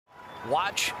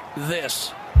Watch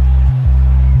this.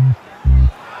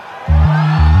 No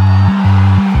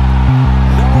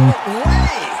way!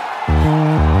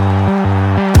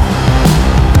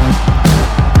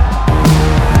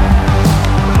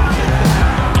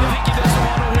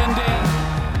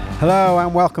 Hello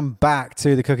and welcome back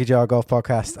to the Cookie Jar Golf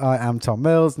Podcast. I am Tom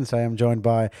Mills and today I'm joined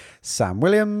by Sam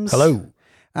Williams. Hello.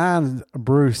 And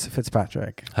Bruce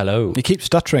Fitzpatrick. Hello. You keep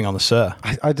stuttering on the sir.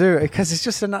 I do, because it's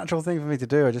just a natural thing for me to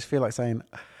do. I just feel like saying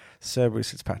Sir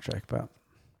Bruce Fitzpatrick, but...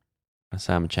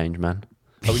 Sam, a change man.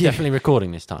 Are we definitely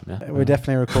recording this time, yeah? We're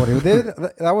definitely recording.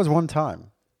 That was one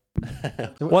time.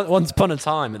 Once upon a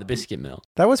time at the Biscuit Mill.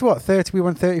 That was what, 30? We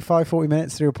went 35, 40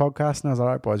 minutes through a podcast and I was like,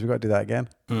 all right, boys, we've got to do that again.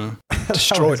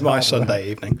 Destroyed my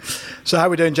Sunday evening. So how are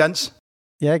we doing, gents?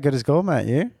 Yeah, good as gold, mate.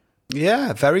 You?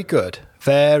 Yeah, very good.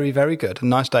 Very, very good. A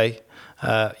nice day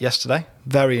yesterday.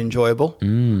 Very enjoyable.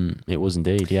 It was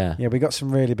indeed, yeah. Yeah, we got some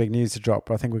really big news to drop,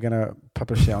 but I think we're going to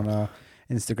publish it on our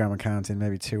Instagram account in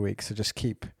maybe 2 weeks. So just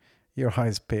keep your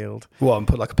eyes peeled. Well, and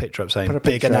put like a picture up saying Put a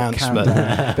big picture, announcement.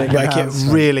 big Make announcement.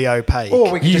 it really opaque.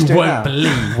 Or we could You just do it now. won't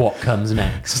believe what comes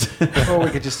next. Or we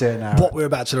could just do it now. What we're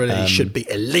about to release should be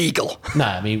illegal. No,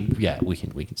 I mean, yeah, we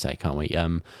can say, can't we?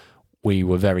 We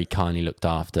were very kindly looked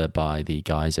after by the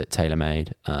guys at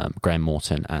TaylorMade, Graham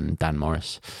Morton and Dan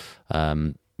Morris.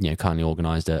 Kindly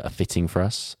organised a fitting for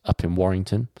us up in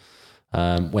Warrington.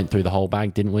 Went through the whole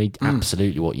bag, didn't we?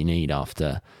 Absolutely what you need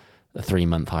after a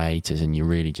 3-month hiatus and you're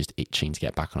really just itching to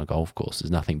get back on a golf course. There's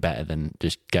nothing better than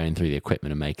just going through the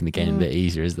equipment and making the game a bit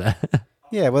easier, is there?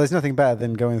 Yeah, well, there's nothing better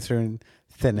than going through and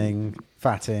thinning,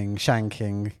 fatting,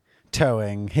 shanking,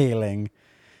 towing, healing,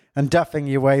 and duffing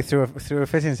your way through a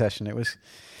fitting session. It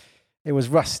was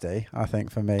rusty, I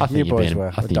think, for me. I think you boys were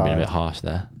I think you've been a dialed. bit harsh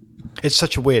there. It's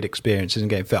such a weird experience, isn't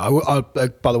getting fit.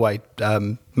 By the way,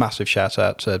 massive shout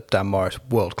out to Dan Morris,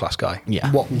 world class guy.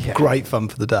 Yeah. What great fun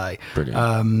for the day.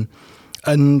 Brilliant.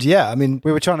 And yeah, I mean,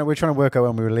 We were trying to work out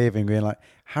when we were leaving, being like,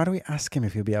 how do we ask him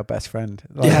if he'll be our best friend?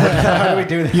 Like, how do we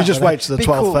do that? you just wait to the Be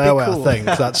 12th cool, be fairway, cool. I think.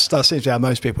 That seems to be how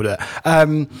most people do it.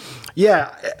 And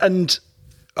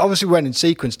obviously we went in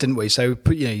sequence, didn't we? So,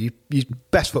 you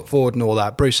best foot forward and all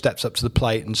that. Bruce steps up to the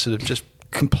plate and sort of just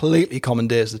completely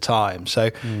commandeers the time. So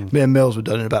me and Mills were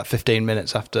done in about 15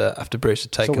 minutes after Bruce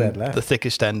had taken all we had left. the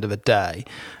thickest end of a day.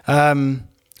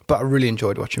 But I really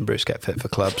enjoyed watching Bruce get fit for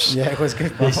clubs. Yeah, it was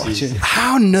good watching.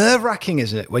 How nerve-wracking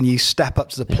is it when you step up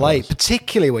to the plate,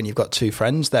 particularly when you've got two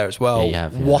friends there as well,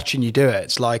 watching you do it?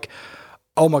 It's like,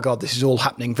 oh my God, this is all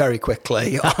happening very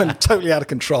quickly. I'm totally out of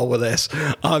control with this.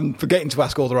 I'm forgetting to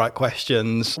ask all the right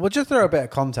questions. We'll just throw a bit of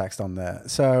context on there.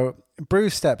 So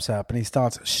Bruce steps up and he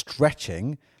starts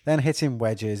stretching, then hitting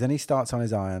wedges, then he starts on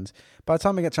his irons. By the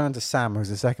time we get around to Sam, who's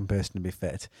the second person to be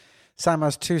fit, Sam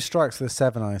has 2 strikes with a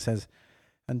 7-iron. Says,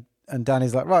 and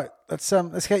Danny's like, right, let's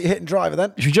get you hitting driver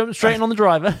then. Should we jump straight in on the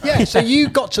driver? Yeah, so you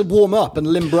got to warm up and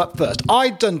limber up first.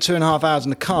 I'd done 2.5 hours in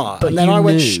the car, and then you I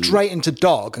went knew. straight into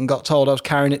dog and got told I was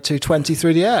carrying it 220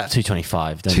 through the air.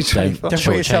 225. Don't 225. Don't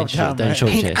put yourself shortchange down, it. Don't mate.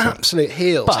 shortchange In it. absolute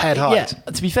heels, head height.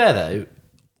 Yeah, to be fair though,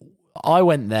 I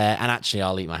went there, and actually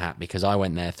I'll eat my hat because I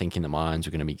went there thinking that my irons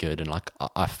were going to be good, and like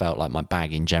I felt like my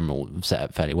bag in general set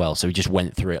up fairly well. So we just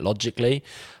went through it logically,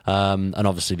 and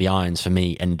obviously the irons for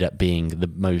me ended up being the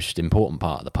most important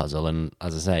part of the puzzle. And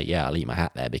as I say, yeah, I'll eat my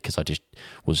hat there because I just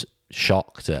was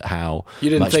shocked at how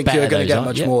You didn't much think you were better gonna those get are.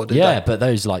 much Yeah, more, did yeah, they? but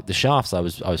those like the shafts I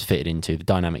was fitted into, the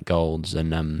dynamic golds,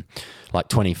 and like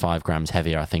 25 grams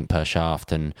heavier I think per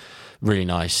shaft, and really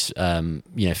nice,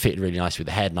 fitted really nice with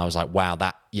the head. And I was like, wow,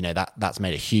 that's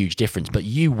made a huge difference. But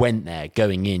you went there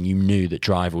going in, you knew that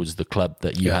driver was the club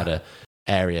that you had a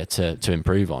area to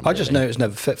improve on. I just know it was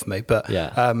never fit for me, but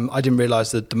Yeah. I didn't realise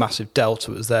that the massive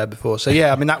delta was there before. So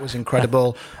yeah, I mean that was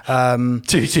incredible.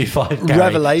 225 Gary,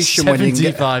 Revelation when you can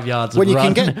get 75 yards when of you can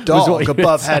run get was dog what you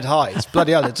above were head saying. height. It's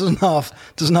bloody hell, it doesn't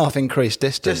half increase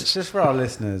distance. Just for our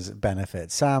listeners'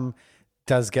 benefit, Sam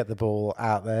does get the ball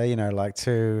out there, like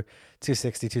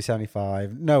 260,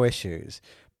 275, no issues.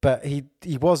 But he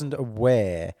wasn't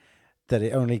aware that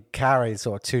it only carried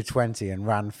sort of 220 and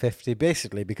ran 50,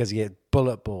 basically because he hit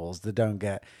bullet balls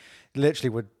that literally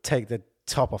would take the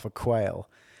top off a quail.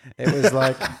 It was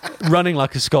like running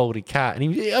like a scolded cat.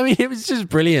 And it was just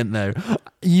brilliant though.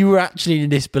 You were actually in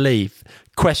disbelief,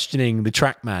 questioning the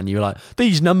TrackMan. You were like,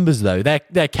 these numbers though,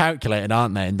 they're calculated,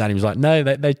 aren't they? And Danny was like, no,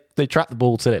 they track the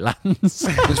ball till it lands.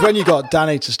 It's when you got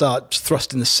Danny to start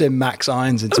thrusting the Sim Max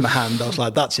irons into my hand, I was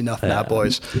like, that's enough now,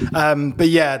 boys. But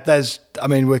yeah,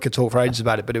 we could talk for ages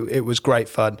about it, but it was great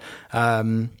fun.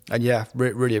 And yeah,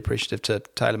 really appreciative to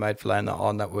TaylorMade for laying that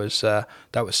on. That was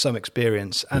some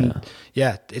experience. And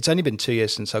yeah, it's only been 2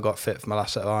 years since I got fit for my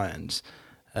last set of irons.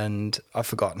 and I've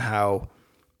forgotten how.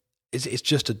 It's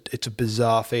just a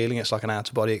bizarre feeling. It's like an out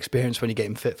of body experience when you get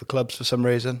him fit for clubs for some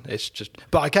reason. It's just.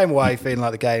 But I came away feeling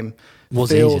like the game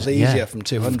feels easier from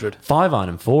 200. 5-iron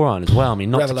and 4-iron as well. I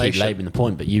mean, not Revelation. to keep labouring the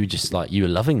point, but you were just like you were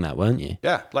loving that, weren't you?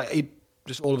 Yeah, like he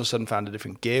just all of a sudden found a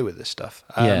different gear with this stuff.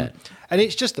 Yeah. And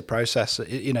it's just the process.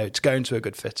 It's going to a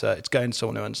good fitter. It's going to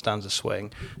someone who understands the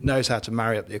swing, knows how to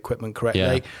marry up the equipment correctly.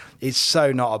 Yeah. It's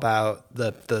so not about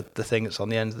the thing that's on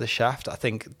the end of the shaft. I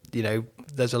think,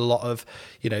 there's a lot of,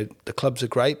 the clubs are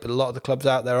great, but a lot of the clubs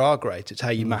out there are great. It's how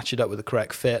you match it up with the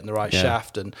correct fit and the right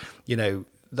shaft. And,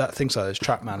 that things like those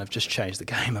TrackMan have just changed the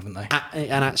game, haven't they?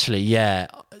 And actually, yeah,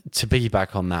 to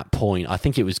piggyback on that point, I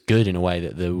think it was good in a way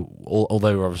that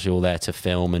although we're obviously all there to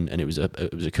film and it was a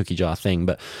cookie jar thing,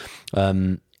 but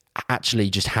actually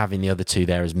just having the other two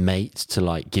there as mates to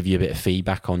like give you a bit of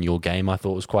feedback on your game, I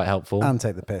thought was quite helpful. And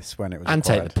take the piss when it was and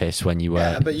required. take the piss when you were.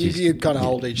 Yeah, but you kind of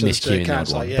hold each other to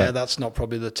account. Like, but that's not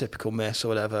probably the typical miss or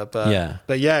whatever. But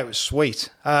yeah, it was sweet.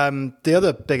 The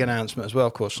other big announcement as well,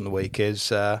 of course, from the week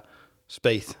is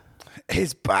Spieth.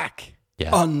 He's back.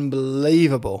 Yeah.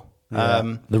 Unbelievable.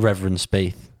 Yeah. The Reverend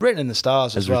Spieth. Written in the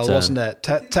stars as well, wasn't it?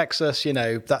 Texas,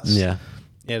 that's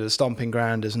the stomping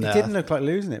ground, isn't it? He didn't look like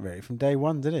losing it really from day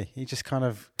one, did he? He just kind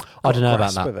of. I don't know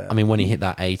about that. I mean, when he hit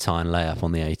that 8-iron layup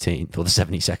on the 18th or the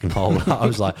 72nd hole, I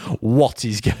was like, "What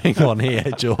is going on here,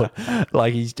 Jordan?"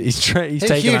 Like he's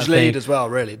taking a huge lead thing. as well,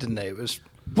 really, didn't he? It was.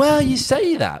 Well, you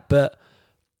say that, but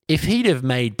if he'd have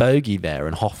made bogey there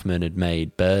and Hoffman had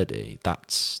made birdie,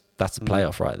 that's a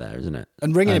playoff right there, isn't it?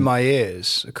 And ringing in my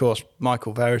ears, of course,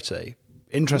 Michael Verity,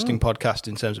 interesting podcast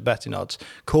in terms of betting odds,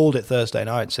 called it Thursday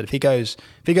night and said if he goes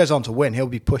on to win, he'll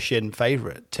be pushing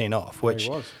favourite teeing off, which,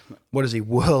 what is he,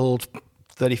 world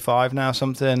 35 now,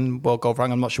 something, world golf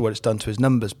rank, I'm not sure what it's done to his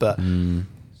numbers, but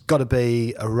got to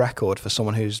be a record for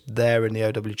someone who's there in the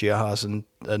OWGRs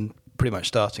and pretty much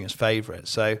starting as favourite.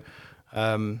 So,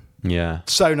 so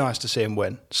nice to see him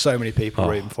win. So many people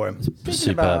rooting for him.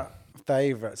 Speaking about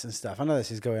favourites and stuff, I know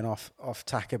this is going off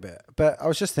tack a bit, but I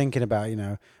was just thinking about,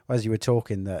 as you were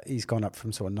talking, that he's gone up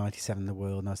from sort of 97 in the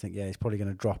world, and I was thinking, he's probably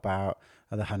going to drop out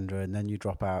of the 100, and then you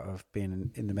drop out of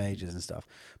being in the majors and stuff.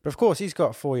 But of course, he's got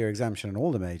a 4-year exemption on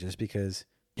all the majors because...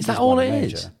 Is that all it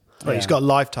is? Well, he's got a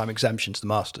lifetime exemption to the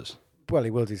Masters. Well, he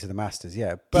will do to the Masters,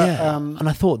 yeah. But, and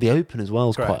I thought the Open as well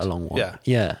is correct. quite a long one.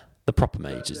 Yeah. The proper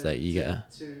majors that you get.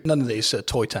 None of these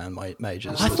Toy Town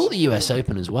majors. I thought the US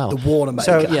Open as well. The Warner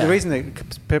major. So the reason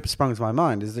that sprung to my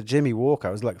mind is that Jimmy Walker,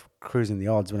 I was like cruising the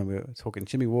odds when we were talking,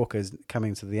 Jimmy Walker's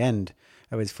coming to the end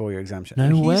of his 4-year exemption.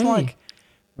 No way. He's like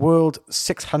world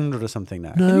 600 or something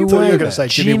now. No way. I thought you were going to say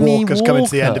Jimmy Walker's coming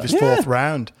to the end of his 4th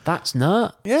round. That's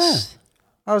nuts. Yeah.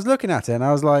 I was looking at it and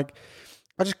I was like,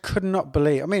 I just could not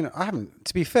believe. I mean,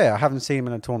 to be fair, I haven't seen him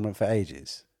in a tournament for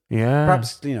ages. Yeah.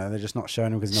 Perhaps, they're just not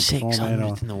showing him because he's not performing.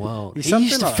 600th in the world. He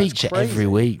used to feature every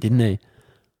week, didn't he?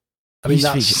 I mean, he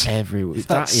used to feature every week.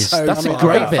 That's a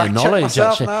great bit of knowledge,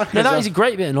 actually. No, that is a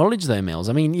great bit of knowledge, though, Mills.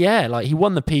 I mean, like he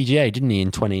won the PGA, didn't he,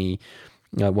 in 20...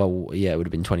 it would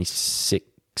have been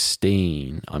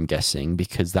 2016, I'm guessing,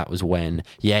 because that was when...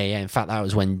 in fact, that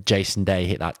was when Jason Day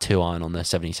hit that 2-iron on the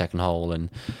 72nd hole and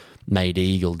made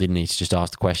eagle, didn't he, to just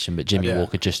ask the question, but Jimmy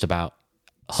Walker just about...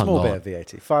 Small bit of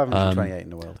VAT, 528 in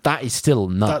the world. That is still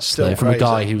nuts. That's still though, from crazy. a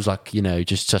guy who was like,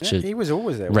 just such a he was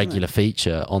always there, regular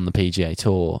feature on the PGA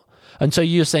Tour. And so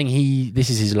you're saying this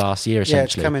is his last year, essentially? Yeah,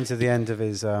 it's coming to the end of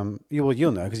his...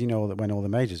 you'll know, because you know when all the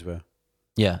majors were.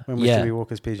 Yeah. When was Jimmy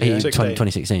Walker's PGA?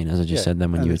 2016, as I just said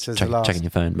then when you were checking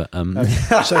your phone. But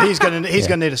So he's going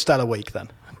to need a stellar week then.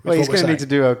 Well, he's going to need to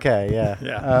do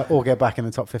okay, or get back in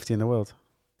the top 50 in the world.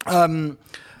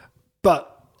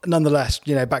 But nonetheless,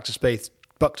 back to Spieth,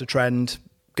 bucked a trend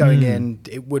going in.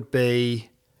 It would be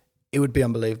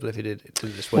unbelievable if he did it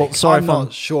this week. Well, I'm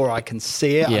not sure I can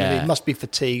see it. Yeah. I mean, he must be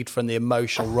fatigued from the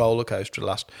emotional roller coaster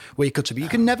last week or two. But you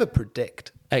can never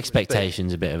predict.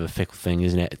 Expectation's a bit of a fickle thing,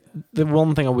 isn't it? The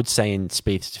one thing I would say in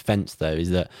Spieth's defence, though, is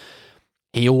that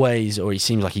he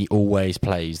seems like he always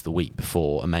plays the week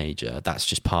before a major. That's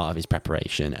just part of his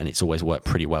preparation, and it's always worked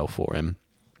pretty well for him.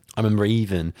 I remember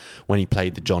even when he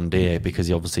played the John Deere, because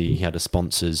he had a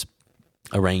sponsor's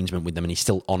arrangement with them, and he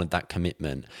still honoured that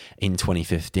commitment in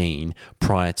 2015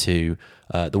 prior to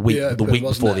the week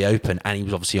before the Open, and he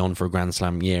was obviously on for a Grand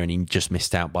Slam year, and he just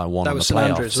missed out by one on the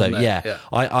playoff. So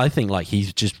I think like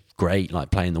he's just great,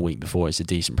 like playing the week before. It's a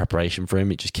decent preparation for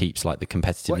him. It just keeps like the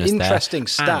competitiveness there. Interesting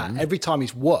stat. Every time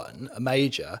he's won a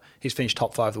major, he's finished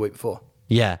top 5 the week before.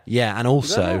 Yeah, and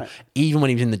also right? even when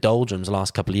he was in the doldrums the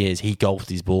last couple of years, he golfed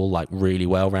his ball like really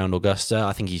well around Augusta.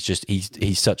 I think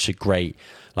he's such a great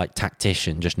like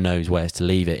tactician, just knows where to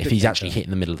leave it. If he's actually hitting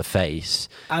the middle of the face,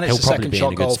 and it's he'll a probably second be shot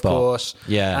in a good golf spot. course.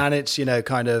 Yeah, and it's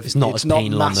kind of it's not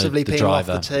massively the peeling off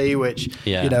driver. the tee, which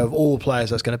Yeah. of all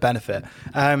players that's going to benefit.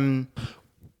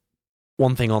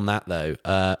 One thing on that though,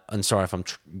 and sorry if I'm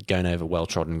going over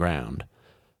well-trodden ground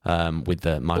with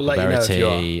the Michael We'll let you know if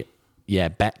you Verity,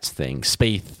 bets thing.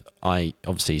 Spieth,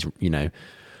 obviously he's a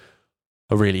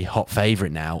really hot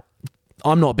favourite now.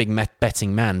 I'm not a big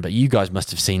betting man, but you guys must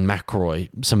have seen McIlroy.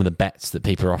 Some of the bets that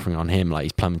people are offering on him, like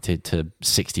he's plummeted to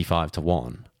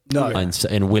 65-1. No, and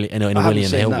in a William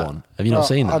Hill that. one. Have you not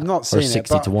seen that? I've not seen or it,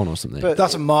 60-1 or something. but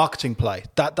that's a marketing play.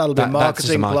 That'll be a That's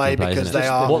just marketing play isn't because it? they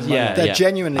are they're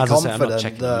genuinely As I say, confident I'm not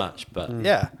checking that much, but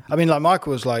yeah. I mean, like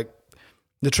Michael was like,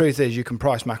 the truth is you can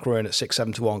price McIlroy in at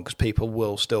 6-7-1 because people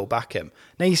will still back him.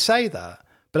 Now you say that,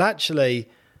 but actually,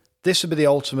 this would be the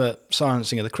ultimate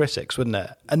silencing of the critics, wouldn't it?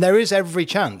 And there is every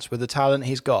chance with the talent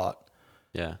he's got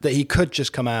that he could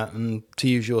just come out and, to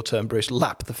use your term, Bruce,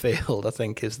 lap the field. I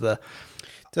think is the.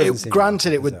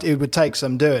 Granted, it would take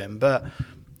some doing, but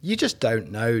you just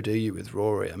don't know, do you, with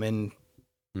Rory? I mean,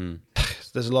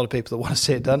 there's a lot of people that want to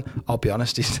see it done. I'll be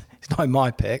honest, he's not in my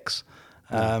picks.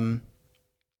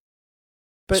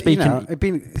 But Speaking-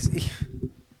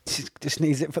 he just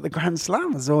needs it for the Grand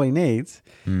Slam. That's all he needs.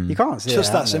 You can't see It's just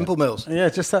it that happening. simple, Mills. Yeah,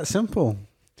 just that simple.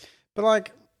 But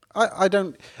like,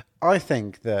 I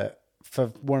think that for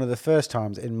one of the first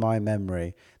times in my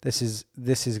memory, this is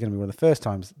going to be one of the first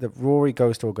times that Rory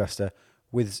goes to Augusta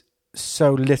with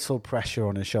so little pressure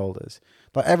on his shoulders.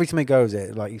 Like every time he goes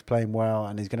it, like he's playing well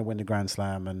and he's going to win the Grand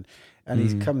Slam and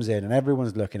he comes in and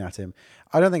everyone's looking at him.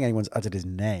 I don't think anyone's uttered his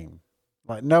name.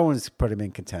 Like no one's put him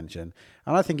in contention.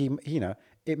 And I think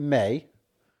it may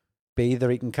be that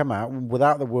he can come out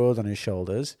without the world on his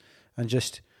shoulders and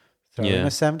just throw in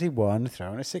a 71,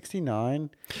 throw in a 69,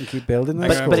 and keep building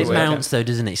those scores. But it mounts though,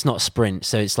 doesn't it? It's not a sprint,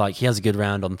 so it's like he has a good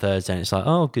round on Thursday, and it's like,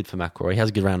 oh, good for McIlroy. He has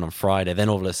a good round on Friday, then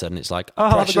all of a sudden it's like, oh,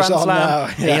 the Pressure's Grand on Slam. now,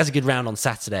 He has a good round on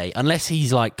Saturday, unless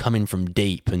he's like coming from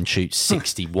deep and shoots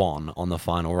 61 on the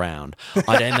final round.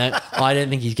 I don't know. I don't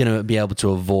think he's going to be able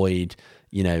to avoid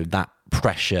that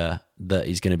pressure that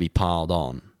is going to be piled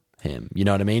on him. You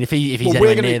know what I mean? If he's Well, we're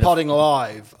anywhere going to near be potting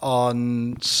live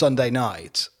on Sunday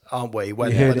night, aren't we?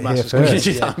 When heard the it Masters here the, first.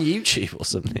 goes, on YouTube or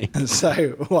something. So,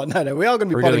 no, we are going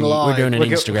to be potting live. We're doing an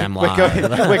Instagram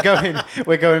live.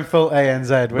 We're going full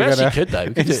ANZ. We actually could though.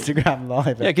 We could do it. Instagram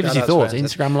live. Yeah, give us your that's thoughts. fair.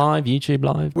 Instagram live, YouTube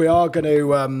live. We are going to do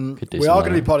we some are going to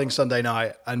be live. potting Sunday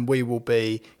night, and we will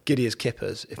be giddy as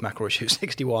kippers if McIlroy shoots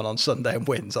 61 on Sunday and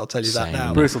wins. I'll tell you that Same.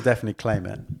 now. Bruce will definitely claim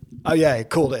it. Oh yeah, he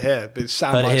called it here. But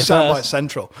Heard it here soundbite first.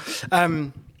 central.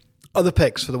 Other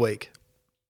picks for the week.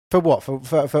 For what?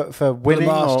 For winning?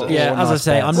 Masters. Or Yeah, as I nice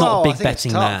say, bets? I'm Well, not a I big think it's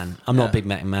betting tough. man. I'm not Yeah. a big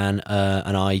betting man,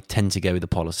 and I tend to go with the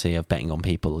policy of betting on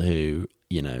people who,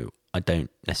 I don't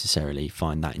necessarily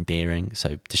find that endearing.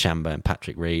 So DeChambeau and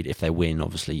Patrick Reed, if they win,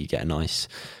 obviously you get a nice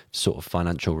sort of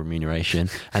financial remuneration.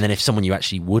 And then if someone you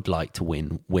actually would like to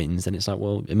win wins, then it's like,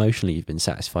 well, emotionally you've been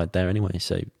satisfied there anyway.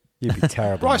 So You'd be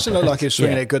terrible. Bryson looked like he was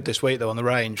swinging Yeah. it good this week, though, on the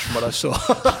range, from what I saw.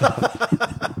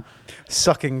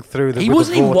 Sucking through the he with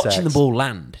wasn't the even vortex. watching the ball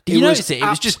land. Did He you was notice it? It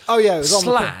was just oh, yeah, it was on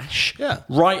the slash. Yeah.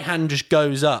 Right hand just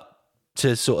goes up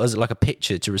to sort of as like a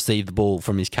pitcher to receive the ball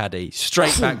from his caddy,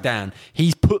 straight back down.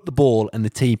 He's put the ball and the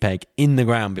tee peg in the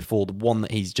ground before the one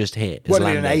that he's just hit. Wasn't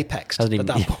even an apex Hasn't at even-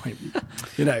 that point.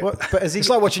 But as he- it's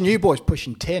like watching you boys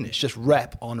pushing tin. It's just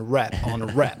rep on rep on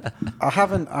rep. I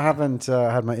haven't had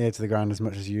my ear to the ground as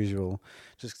much as usual,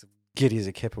 just 'cause I'm giddy as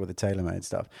a kipper with the TaylorMade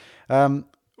stuff.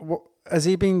 Has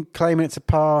he been claiming it's a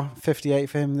par 58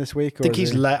 for him this week? Or I think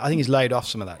is he- I think he's laid off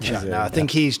some of that chat he? now. I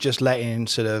think he's just letting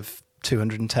sort of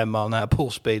 210 mile an hour ball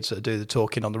speeds that do the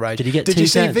talking on the range. Did he get Did you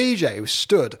see 210? VJ? He was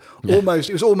stood almost.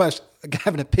 It was almost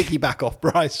having a piggyback off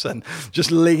Bryson,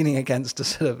 just leaning against a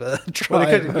sort of a Well,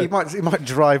 drive. he might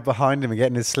drive behind him and get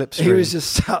in his slipstream. He was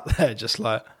just sat there, just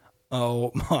like,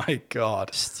 oh my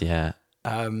god. Yeah.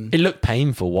 It looked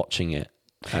painful watching it.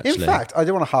 Actually. In fact, I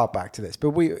don't want to harp back to this,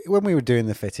 but when we were doing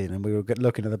the fitting and we were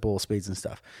looking at the ball speeds and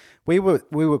stuff, we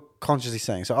were consciously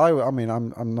saying. So I mean,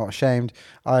 I'm not ashamed.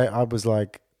 I was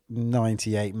like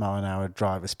 98 mile an hour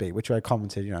driver speed, which I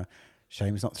commented.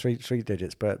 Shame it's not three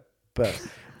digits, but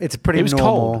it's a pretty it was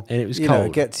normal. cold. And it was you cold. know,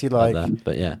 it gets you like that,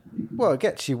 but yeah. Well, it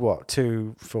gets you what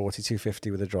 240,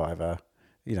 250 with a driver.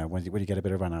 When you get a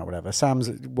bit of run out, whatever. Sam's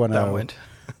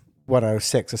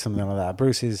 106 or something like that.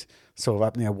 Bruce is sort of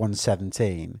up near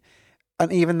 117.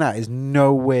 And even that is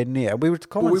nowhere near. We were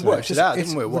commenting. We worked it out,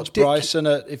 didn't we? What's Bryson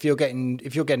at, if you're getting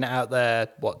it out there,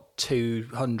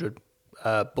 200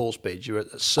 ball speed, you're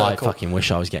at the circle. I fucking wish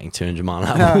I was getting 200 mile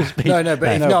an hour ball speed. No,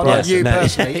 but like you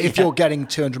personally, if you're getting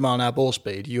 200 mile an hour ball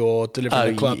speed, you're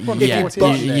delivering the club.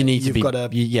 You need to be.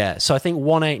 So I think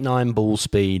 189 ball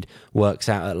speed works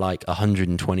out at like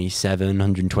 127,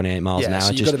 128 miles an hour.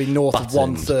 So you've got to be north of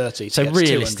 130. So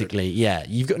realistically,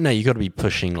 you've got to be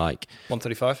pushing like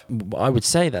 135. I would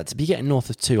say that to be getting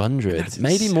north of 200,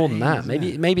 maybe more than that.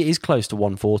 Maybe it is close to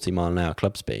 140 mile an hour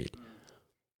club speed.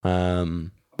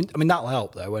 I mean, that'll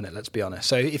help, though, won't it? Let's be honest.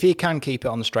 So if he can keep it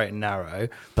on the straight and narrow...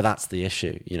 But that's the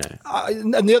issue, you know.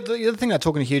 And the other thing they're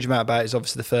talking a huge amount about is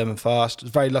obviously the firm and fast. I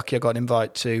was very lucky I got an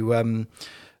invite to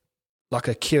like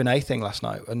a Q&A thing last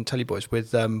night, and tell you boys,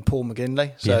 with Paul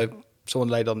McGinley. So someone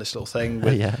laid on this little thing,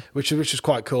 which was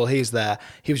quite cool. He's there.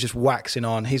 He was just waxing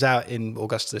on. He's out in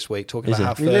Augusta this week talking about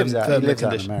how firm the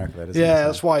condition.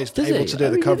 That's why he's able to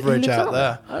do the coverage out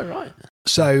there. Oh, right.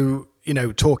 So... you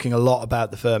know, talking a lot about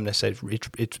the firmness,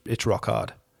 it's rock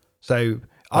hard. So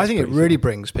I think it really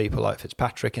brings people like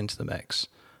Fitzpatrick into the mix.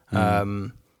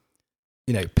 You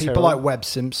know, people like Webb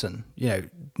Simpson, you know,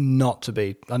 not to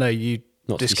be, I know you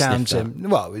discount him.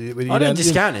 Well, I don't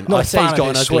discount him. I say he's got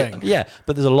an swing. Yeah,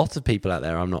 but there's a lot of people out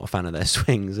there, I'm not a fan of their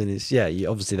swings. And it's,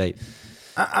 obviously they...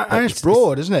 And it's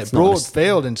broad, isn't it? Broad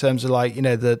field in terms of like, you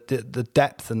know, the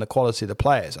depth and the quality of the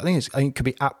players. I think it could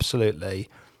be absolutely...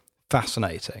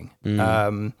 fascinating.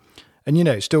 And you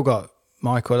know, still got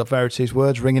Michael Verity's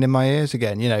words ringing in my ears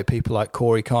again. You know, people like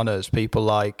Corey Connors, people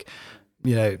like,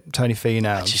 you know, Tony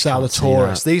Finau,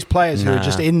 Zalatoris, these players who are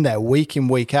just in there week in,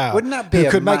 week out. Wouldn't that be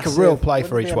who could make a real play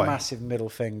for each way? A massive middle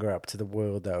finger up to the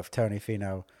world though if Tony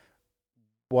Finau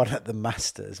won at the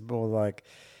Masters, more like,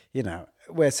 you know,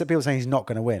 where some people saying he's not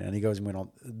going to win and he goes and win on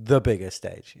the biggest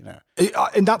stage, you know.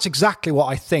 And that's exactly what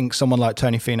I think someone like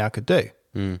Tony Finau could do.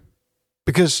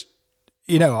 Because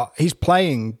you know, he's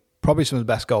playing probably some of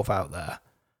the best golf out there.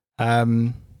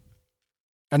 And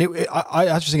I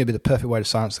just think it'd be the perfect way to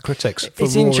silence the critics.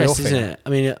 It's interesting, isn't it? I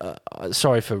mean,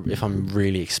 sorry if I'm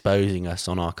really exposing us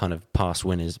on our kind of past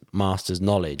winners, Masters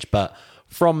knowledge, but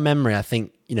from memory, I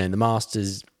think, you know, the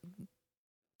Masters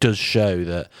does show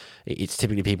that it's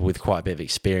typically people with quite a bit of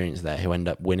experience there who end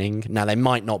up winning. Now, they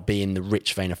might not be in the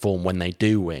rich vein of form when they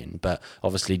do win, but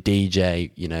obviously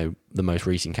DJ, you know, the most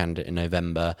recent candidate in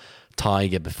November,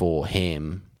 Tiger before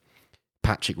him,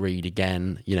 Patrick Reed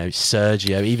again, you know,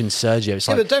 Sergio, even Sergio. It's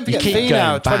but don't forget,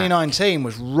 Finau 2019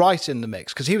 was right in the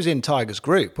mix because he was in Tiger's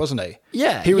group, wasn't he?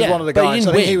 Yeah, he was one of the guys.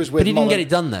 I think he was with. But he didn't get it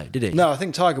done though, did he? No, I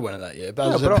think Tiger won it that year. But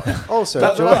also,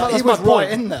 he was right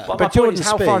in there. But Jordan,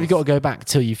 how far have you got to go back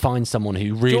till you find someone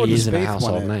who really isn't a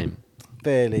household name?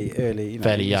 Fairly early, you know,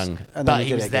 fairly young. But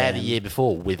he was there the year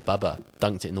before with Bubba.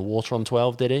 Dunked it in the water on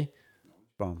 12, did he?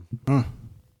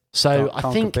 So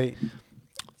I think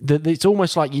it's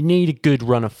almost like you need a good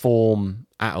run of form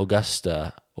at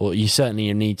Augusta, or you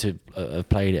certainly need to have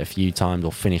played it a few times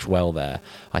or finish well there,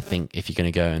 I think, if you're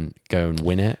going to go and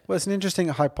win it. Well, it's an interesting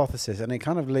hypothesis, and it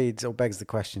kind of leads or begs the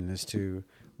question as to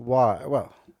why.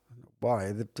 Well,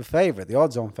 why the favourite, the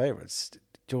odds-on favourites,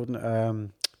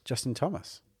 Justin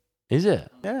Thomas. Is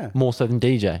it? Yeah. More so than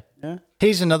DJ? Yeah.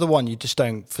 He's another one you just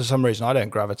don't, for some reason, I don't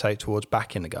gravitate towards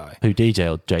backing the guy. Who,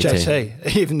 DJ or JT?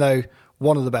 JT, even though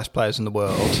one of the best players in the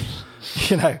world.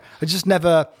 You know, I just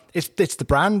never, it's the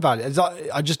brand value.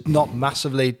 I just not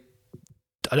massively,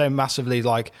 I don't massively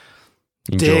like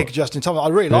dig Justin Thomas. I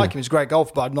really like him. He's a great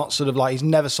golfer, but I'm not sort of like, he's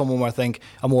never someone where I think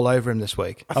I'm all over him this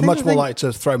week. I'm much more likely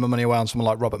to throw my money away on someone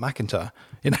like Robert McIntyre,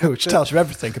 you know, which tells you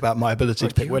everything about my ability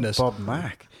to pick winners. Bob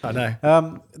Mack. I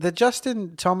know. The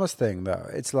Justin Thomas thing, though,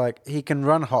 it's like he can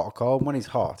run hot or cold. When he's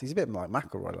hot, he's a bit like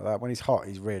McIlroy like that. When he's hot,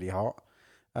 he's really hot.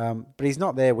 But he's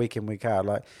not there week in, week out.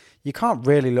 Like, you can't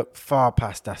really look far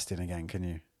past Dustin again, can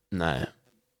you? No.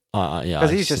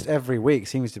 Because he's just every week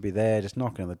seems to be there, just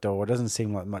knocking on the door. It doesn't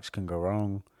seem like much can go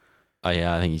wrong. I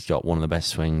think he's got one of the best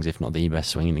swings, if not the best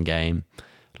swing in the game.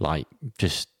 Like,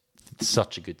 just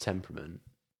such a good temperament.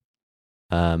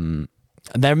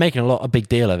 They're making a big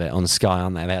deal of it on Sky,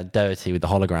 aren't they? They had Doherty with the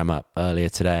hologram up earlier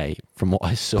today, from what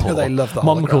I saw. They love the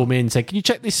Mum hologram. called me and said, "Can you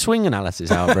check this swing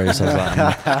analysis out, Bruce?" I was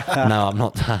like, "No,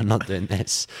 I'm not doing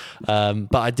this."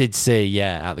 But I did see,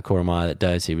 out the corner of my eye, that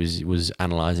Doherty was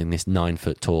analysing this 9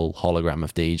 foot tall hologram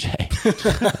of DJ.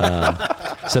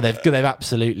 So they've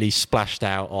absolutely splashed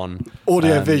out on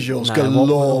audio visuals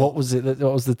galore. What was it?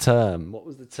 What was the term? What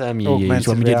was the term you used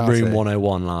when we did Room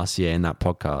 101 last year in that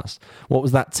podcast? What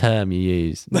was that term you used?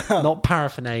 Not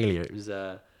paraphernalia. It was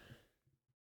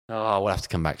Oh, we'll have to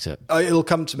come back to it. It'll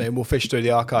come to me and we'll fish through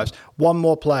the archives. One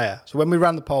more player. So when we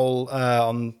ran the poll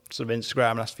on sort of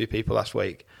Instagram and asked a few people last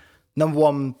week, number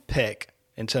one pick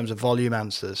in terms of volume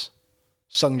answers,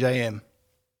 Sung Jae Im.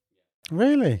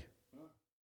 Really?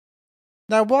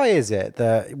 Now, why is it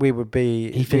that we would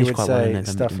say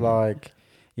stuff like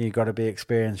you've got to be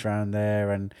experienced around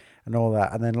there and all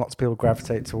that, and then lots of people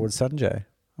gravitate towards Sanjay?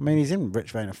 I mean, he's in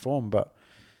rich vein of form, but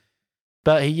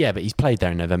he's played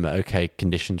there in November. Okay,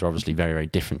 conditions are obviously very, very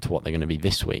different to what they're going to be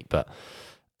this week. But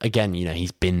again,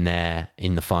 he's been there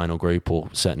in the final group or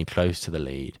certainly close to the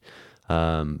lead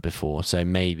before. So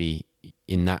maybe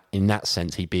in that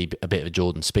sense, he'd be a bit of a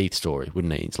Jordan Spieth story,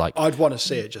 wouldn't he? It's like I'd want to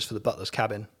see it just for the butler's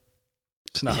cabin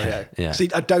scenario. Yeah. See,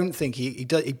 I don't think he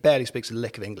barely speaks a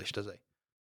lick of English, does he?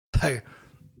 So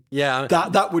yeah,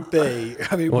 that would be.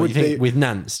 I mean, what do you think with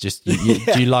Nance? Just do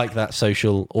you like that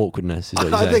social awkwardness? Is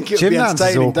what I think it would Jim be Nance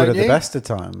is awkward at the you? best of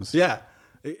times. Yeah,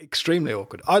 extremely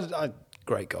awkward. I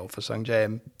great goal for Sung Jae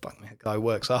Im. The guy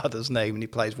works hard, doesn't he? And he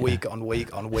plays week on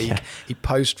week on week. Yeah. He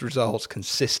posts results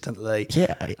consistently.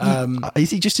 Yeah. Is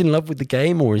he just in love with the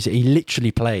game, or is it he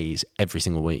literally plays every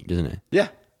single week, doesn't he? Yeah,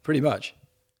 pretty much.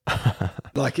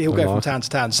 Like he'll go from town to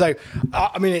town. So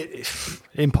I mean, it's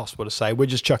impossible to say. We're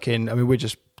just chucking. I mean, we're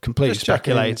just completely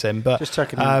speculating. But just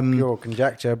chucking pure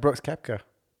conjecture. Brooks Koepka.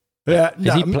 Yeah.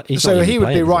 So he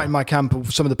would be right in my camp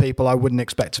of some of the people I wouldn't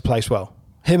expect to place well.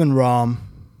 Him and Rahm.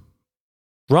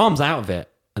 Rahm's out of it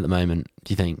at the moment.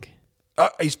 Do you think?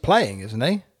 He's playing, isn't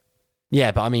he?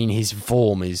 Yeah, but I mean, his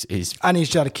form is and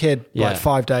he's had a kid like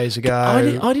 5 days ago.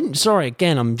 I didn't. Sorry,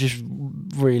 again, I'm just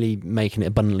really making it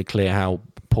abundantly clear how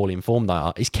poorly informed I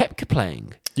are. Is Koepka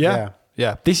playing? Yeah.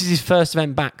 This is his first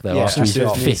event back though, after his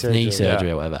fifth knee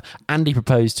surgery or whatever. And he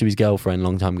proposed to his girlfriend,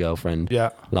 long-time girlfriend,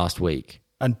 last week.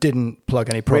 And didn't plug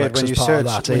any products as part of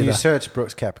that either. When you search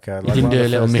Brooks Koepka, he didn't do a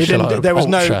little Michelob. There was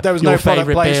no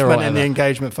product placement in the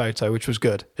engagement photo, which was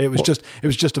good. It was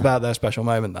just about their special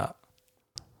moment. That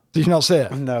did you not see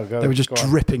it? No, they were just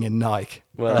dripping in Nike.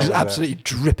 Well, it was absolutely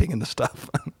dripping in the stuff.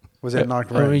 Was it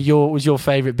Nike? Was your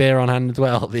favourite beer on hand as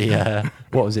well? The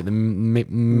what was it? The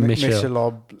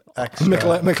Michelob Extra.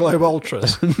 Michelob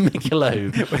Ultras.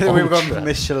 Michelob. We were going for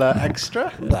Michelob Extra.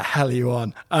 What the hell are you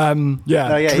on?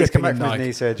 He's come back from his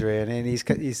knee surgery and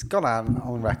he's gone out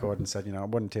on record and said, I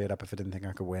wouldn't tear it up if I didn't think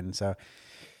I could win. So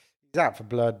he's out for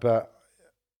blood, but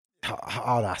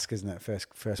hard ask, isn't it?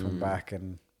 First one back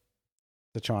and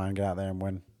to try and get out there and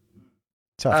win.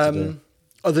 Tough to do.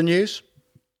 Other news?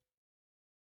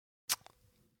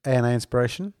 ANA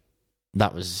Inspiration.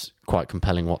 That was quite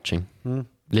compelling watching.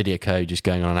 Lydia Ko just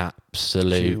going on an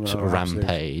absolute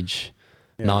rampage.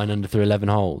 Yeah. 9 under through 11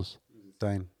 holes.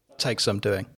 Insane. Takes some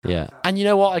doing. Yeah. And you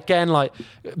know what? Again, like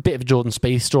a bit of a Jordan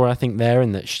Spieth story, I think, there,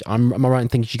 in that am I right in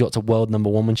thinking she got to world number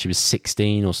 1 when she was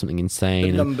 16 or something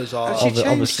insane? The numbers are. She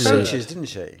changed coaches, didn't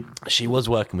she? She was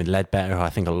working with Ledbetter, who I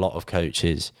think a lot of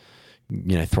coaches,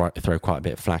 throw quite a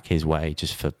bit of flack his way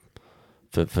just for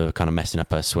kind of messing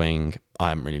up her swing. I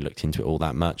haven't really looked into it all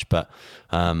that much, but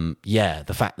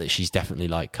the fact that she's definitely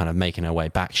like kind of making her way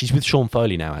back. She's with Sean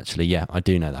Foley now, actually. Yeah, I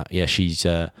do know that. Yeah, she's,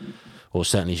 or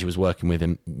certainly she was working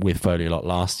with Foley a lot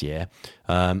last year,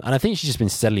 and I think she's just been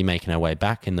steadily making her way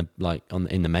back in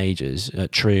the majors.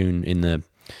 Troon in the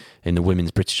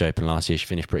Women's British Open last year, she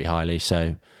finished pretty highly.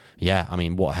 So yeah, I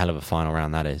mean, what a hell of a final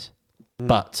round that is.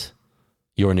 But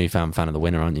you're a newfound fan of the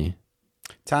winner, aren't you?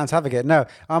 Tana Tavakit. No,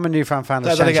 I'm a newfound fan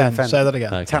of Say that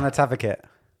again. Okay. Tana Tavakit.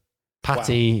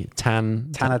 Patty Tana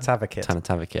Tavakit. Tana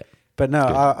Tavakit. But no,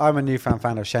 I'm a newfound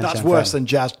fan of Shen That's Shen worse Fen. than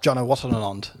Jazz John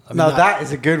O'Wattananond. That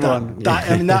is a good one.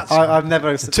 That's I've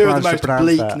never two of the most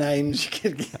bleak that. names you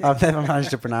could get. I've never managed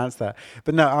to pronounce that.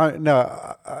 But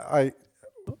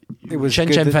it was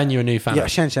Shen Shen Fen, you're a new fan. Yeah,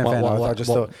 Shen Shen Fen. I just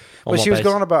thought. Well, she was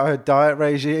going on about her diet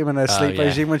regime and her sleep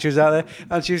regime when she was out there,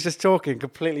 and she was just talking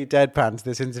completely deadpan to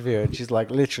this interviewer, and she's like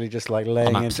literally just like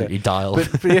laying I'm into absolutely dialed.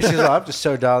 But yeah, she's like, I'm just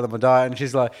so dialed on my diet, and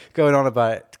she's like going on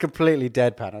about it completely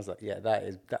deadpan. I was like, yeah,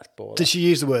 that's boring. Did she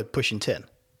use the word pushing tin?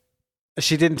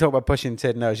 She didn't talk about pushing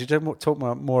tin. No, she did talk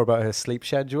more about her sleep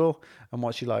schedule and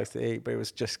what she likes to eat. But it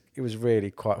was really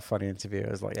quite a funny interview.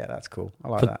 I was like, yeah, that's cool. I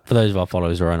like that. For those of our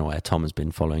followers who are unaware, Tom has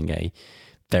been following a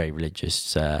very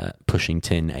religious pushing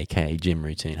tin, aka gym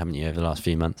routine, haven't you, over the last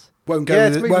few months? Won't go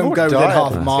within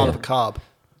half a mile of a carb.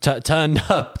 Turned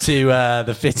up to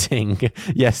the fitting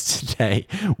yesterday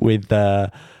with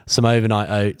some overnight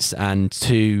oats and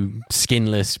 2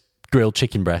 skinless grilled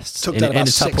chicken breasts. Took down about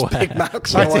 6 Big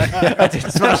Macs. I did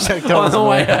smash on the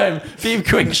way home. A few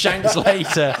quick shanks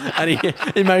later, and he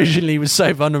emotionally was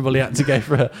so vulnerable he had to go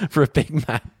for a Big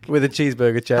Mac with a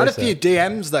cheeseburger chaser. I had a few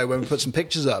DMs though when we put some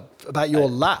pictures up about your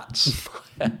lats.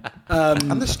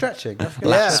 And the stretching.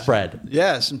 Lat spread.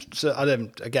 Yeah, so I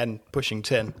don't, again, pushing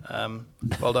tin.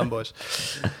 Well done, boys.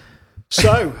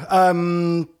 So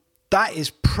that is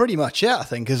pretty much it, I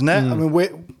think, isn't it? I mean,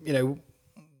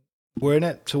 we're in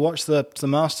it to watch the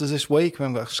Masters this week. We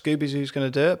haven't got Scoobies who's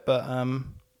going to do it, but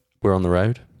we're on the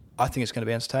road. I think it's going to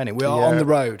be entertaining. We are on the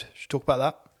road. Should we talk about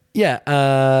that? Yeah,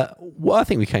 well, I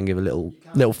think we can give a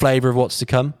little flavour of what's to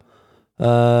come.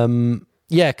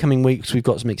 Coming weeks we've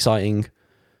got some exciting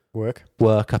work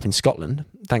up in Scotland.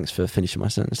 Thanks for finishing my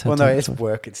sentence. Well, no, it's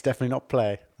work. It's definitely not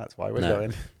play. That's why we're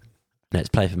going. No, it's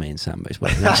play for me and Sam, but it's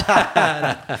work.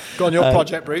 Go on, your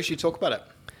project, Bruce. You talk about it.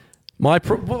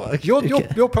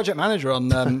 You're project manager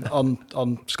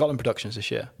on Scotland Productions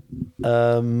this year.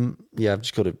 I've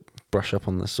just got to brush up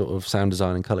on the sort of sound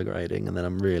design and colour grading, and then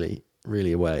I'm really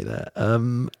away there.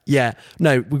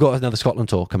 We've got another Scotland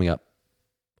tour coming up.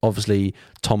 Obviously,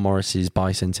 Tom Morris's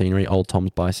bicentenary, Old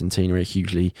Tom's bicentenary, a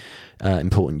hugely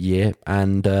important year,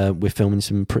 and we're filming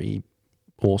some pretty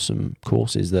awesome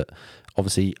courses that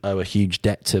obviously owe a huge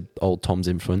debt to Old Tom's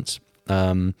influence,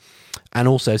 and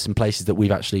also some places that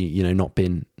we've actually not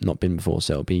been before.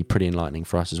 So it'll be pretty enlightening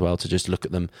for us as well to just look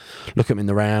at them in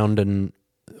the round, and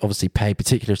obviously pay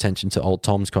particular attention to Old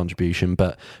Tom's contribution,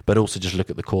 but also just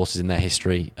look at the courses in their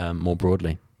history more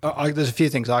broadly. There's a few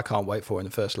things I can't wait for in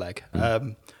the first leg.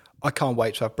 I can't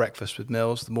wait to have breakfast with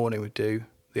Mills the morning we do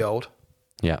the Old.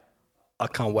 Yeah, I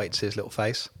can't wait to see his little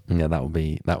face. Yeah, that would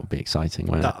be exciting.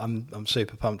 Won't it? I'm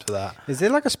super pumped for that. Is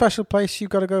there like a special place you've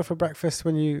got to go for breakfast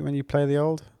when you play the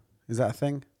Old? Is that a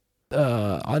thing?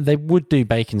 They would do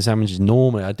bacon sandwiches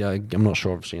normally. I'm not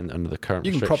sure, obviously, under the current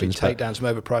You can probably take down some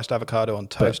overpriced avocado on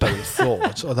toast, I would have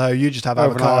thought. Although you just have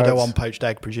Overnight avocado oats. on poached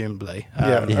egg, presumably.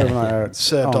 Overnight oats.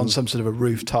 Served on some sort of a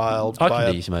roof tile I by could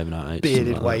a do some overnight oats,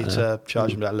 bearded something like that, waiter,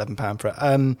 charging about £11 for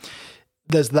it.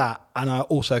 There's that, and I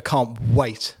also can't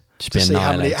wait to see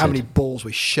how many balls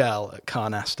we shell at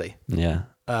Carnasty. Yeah,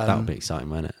 that would be exciting,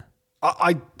 won't it?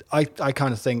 I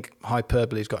kind of think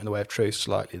hyperbole's got in the way of truth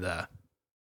slightly there.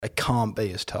 It can't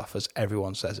be as tough as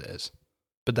everyone says it is.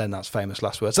 But then that's famous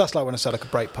last words. That's like when I said I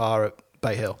could break par at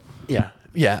Bay Hill. Yeah.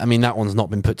 I mean, that one's not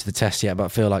been put to the test yet, but I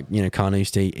feel like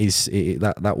Carnoustie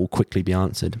that will quickly be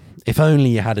answered. If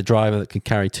only you had a driver that could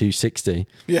carry 260.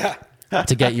 Yeah.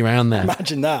 To get you around there.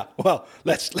 Imagine that. Well,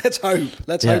 let's hope.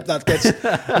 Let's hope that gets.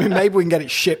 I mean, maybe we can get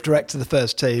it shipped direct to the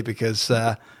first tee because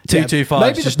 225.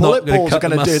 Maybe the bullet balls are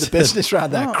going to do the mustard. business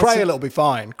around there. Crail will be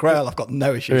fine. Crail, I've got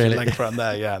no issues Really? with length around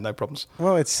there. Yeah, no problems.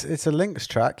 Well, it's a links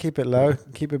track. Keep it low.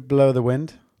 Keep it below the wind.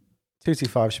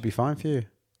 225 should be fine for you.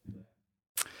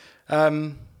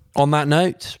 On that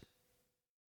note,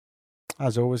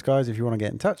 as always, guys, if you want to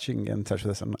get in touch, you can get in touch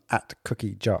with us on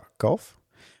 @CookieJarGolf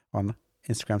on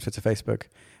Instagram, Twitter, Facebook,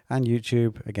 and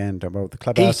YouTube. Again, don't worry with the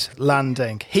clubhouse. Heat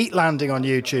landing on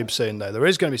YouTube soon, though. There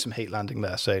is going to be some heat landing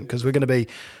there soon because the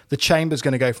chamber's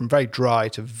going to go from very dry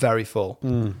to very full.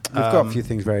 We've got a few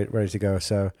things ready to go.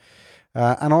 So,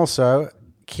 and also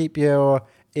keep your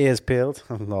ears peeled.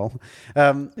 Lol.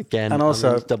 Again, and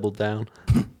also doubled down.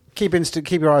 keep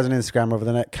your eyes on Instagram over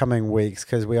the next coming weeks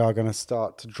because we are going to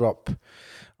start to drop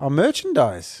our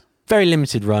merchandise. Very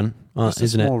limited run,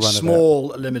 isn't it? Small,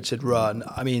 limited run.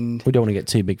 I mean, we don't want to get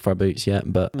too big for our boots yet,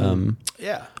 but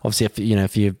obviously, a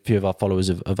few of our followers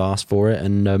have asked for it,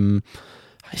 and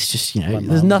it's just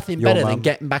there's nothing better than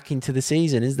getting back into the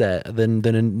season, is there?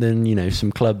 Than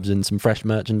some clubs and some fresh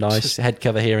merchandise, head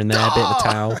cover here and there, a bit of a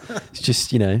towel. It's just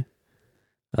tea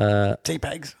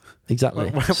pegs. Exactly.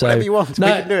 Whatever you want, we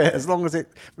can do it as long as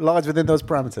it lies within those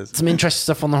parameters. Some interesting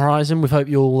stuff on the horizon. We hope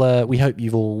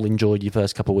you've all enjoyed your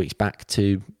first couple of weeks back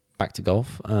to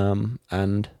golf.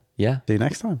 And yeah, see you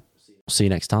next time. See you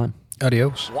next time.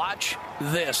 Adios. Watch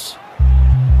this.